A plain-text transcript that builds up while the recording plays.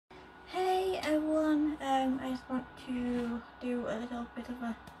do a little bit of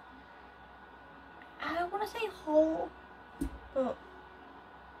a, I don't want to say haul, but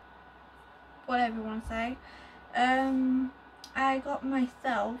whatever you want to say. I got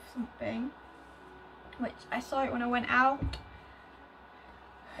myself something, which I saw it when I went out,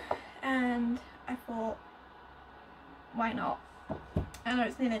 and I thought, why not? I know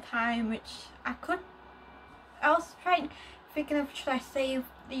it's near the time, which I was thinking of, should I save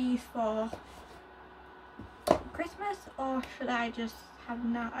these for Christmas or should I just have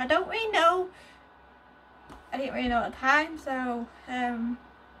them now? I don't really know. I didn't really know at the time, so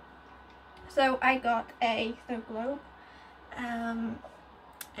so I got a snow globe.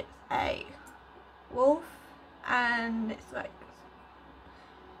 It's a wolf and it's like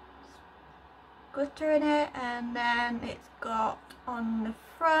glitter in it, and then it's got on the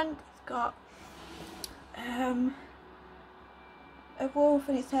front, it's got a wolf,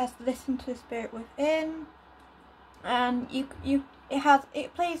 and it says listen to the spirit within, and it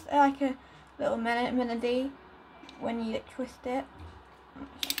plays like a little melody when you twist it.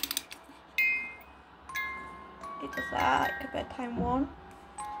 It does that, like a bedtime one.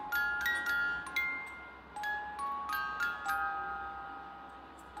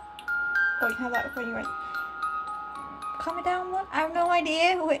 Or you can have that when you went calm me down one. I have no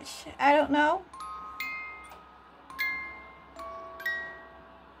idea, which I don't know.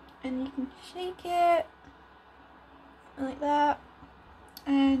 And you can shake it like that.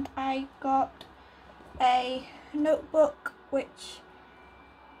 And I got a notebook, which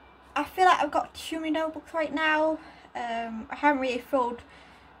I feel like I've got too many notebooks right now. I haven't really filled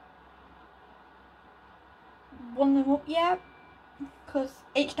one of them up yet, because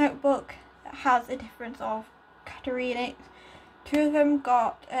each notebook has a difference of category in it. Two of them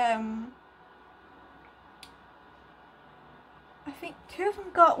got I think two of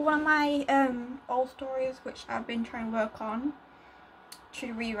them got one of my old stories, which I've been trying to work on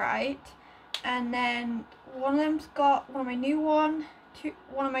to rewrite, and then one of them's got one of my new ones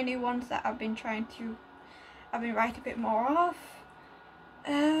that I've been writing a bit more of.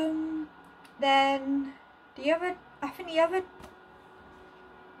 Then the other,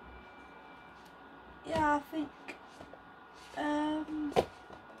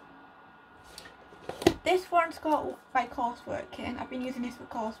 this one's got my coursework in. I've been using this for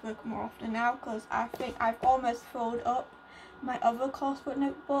coursework more often now, because I think I've almost filled up my other coursework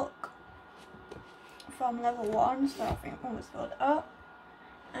notebook from level 1, so I think I've almost filled it up.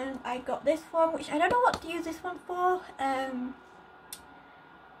 And I got this one, which I don't know what to use this one for.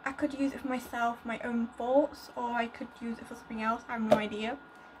 I could use it for myself, my own thoughts, or I could use it for something else, I have no idea.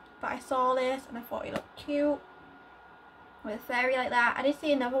 But I saw this and I thought it looked cute with a fairy like that. I did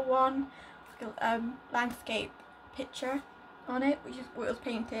see another one, like a landscape picture on it, which is what it was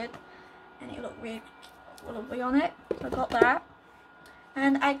painted, and it looked really lovely on it, so I got that.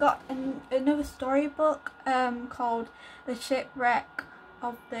 And I got another storybook called The Shipwreck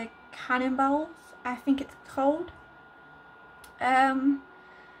of the Cannonballs, I think it's called.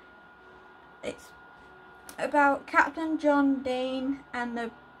 It's about Captain John Dane and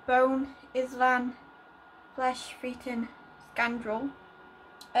the Bone Island flesh-eating scoundrel.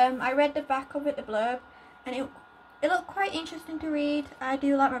 I read the back of it, the blurb, and it looked quite interesting to read. I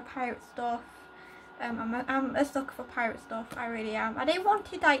do like my pirate stuff. I'm a sucker for pirate stuff, I really am. I didn't want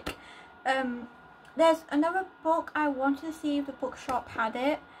to there's another book I wanted to see if the bookshop had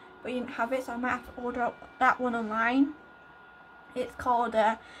it, but you didn't have it, so I might have to order up that one online. It's called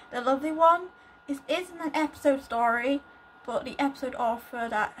The Lovely One. It isn't an episode story, but the episode author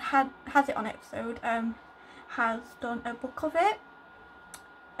that has it on episode has done a book of it.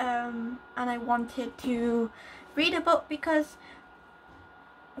 And I wanted to read a book because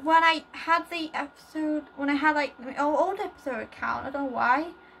when I had like my old episode account, I don't know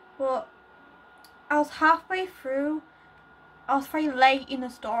why, but I was halfway through. I was very late in the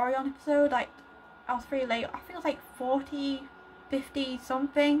story on episode, like I was very late. I think it was like 40, 50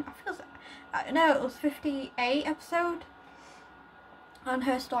 something. It was 58 episode on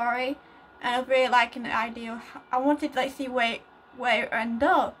her story, and I was really liking the idea of I wanted to like see where it ended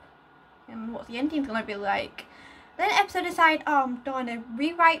up and what the ending's gonna be like. Then episode decided, I'm going to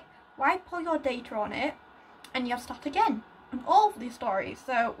wipe all your data on it, and you have to start again on all of these stories.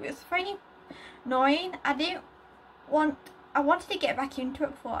 So it was very annoying. I wanted to get back into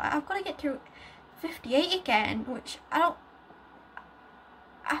it before. I've got to get to 58 again, which I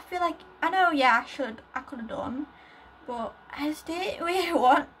feel like, I know, yeah, I could have done, but I just didn't really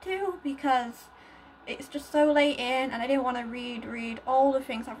want to, because it's just so late in, and I didn't want to read all the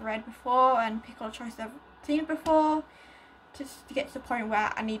things I've read before and pick all the choices I've seen before, just to get to the point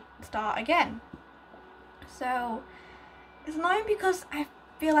where I need to start again. So It's annoying because I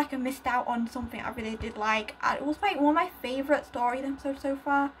feel like I missed out on something I really did like. It was like one of my favourite story episodes so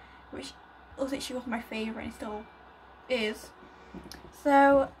far, which was literally was my favourite and it still is.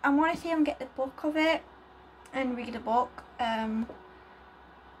 So I want to see him get the book of it and read the book. I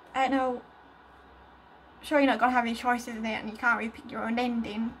don't know. Sure, you're not gonna have any choices in it, and you can't really pick your own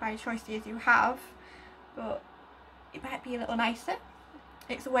ending by the choices you have, but it might be a little nicer.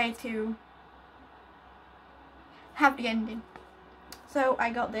 It's a way to have the ending. So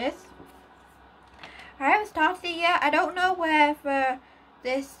I got this. I haven't started it yet. I don't know whether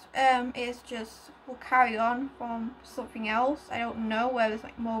this is just will carry on from something else. I don't know whether there's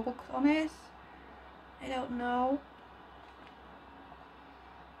like more books on this. I don't know.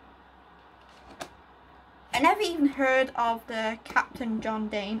 I never even heard of the Captain John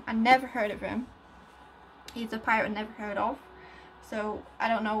Dane. I never heard of him. He's a pirate I never heard of. So I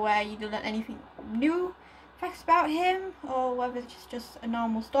don't know where you learn anything new facts about him, or whether it's just a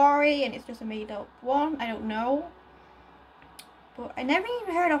normal story and it's just a made up one. I don't know. But I never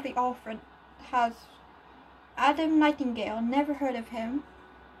even heard of the author. It has Adam Nightingale. Never heard of him.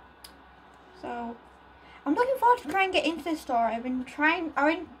 So I'm looking forward to trying to get into this story. I've been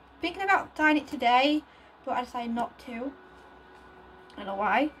thinking about starting it today, but I decided not to. I don't know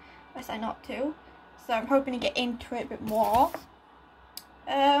why. I decided not to. So I'm hoping to get into it a bit more.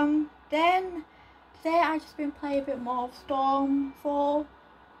 Then today I've just been playing a bit more of Storm 4.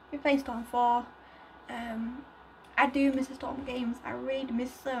 Been playing Storm 4. I do miss the Storm games. I really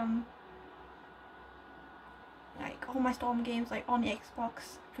miss them. Like all my Storm games, like on the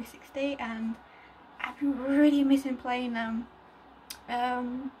Xbox 360, and I've been really missing playing them.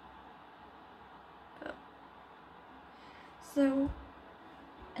 So,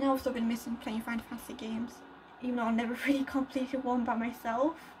 and I've also been missing playing Final Fantasy games, even though I never really completed one by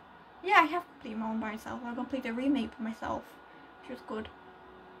myself. Yeah, I have completed one by myself. I completed a remake by myself, which was good.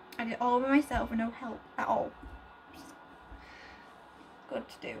 I did it all by myself with no help at all. Good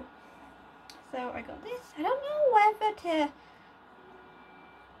to do. So I got this. I don't know whether to.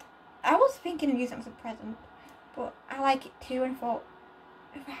 I was thinking of using it as a present, but I like it too, and thought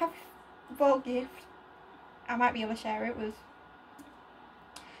if I have a gift, I might be able to share it with.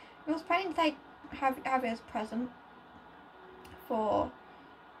 I was planning to like have it as a present for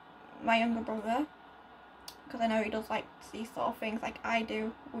my younger brother, because I know he does like these sort of things like I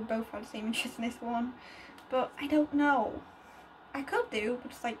do. We both have the same interest in this one, but I don't know. I could do,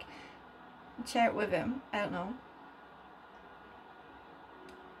 but just like share it with him. I don't know.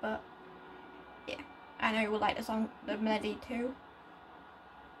 But yeah, I know he would like the song, the melody too.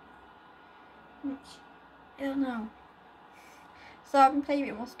 Which I don't know. So I've been playing a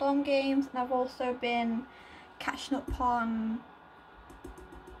bit more Storm games, and I've also been catching up on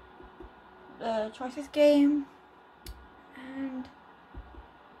the Choices game, and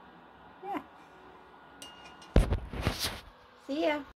yeah. See ya.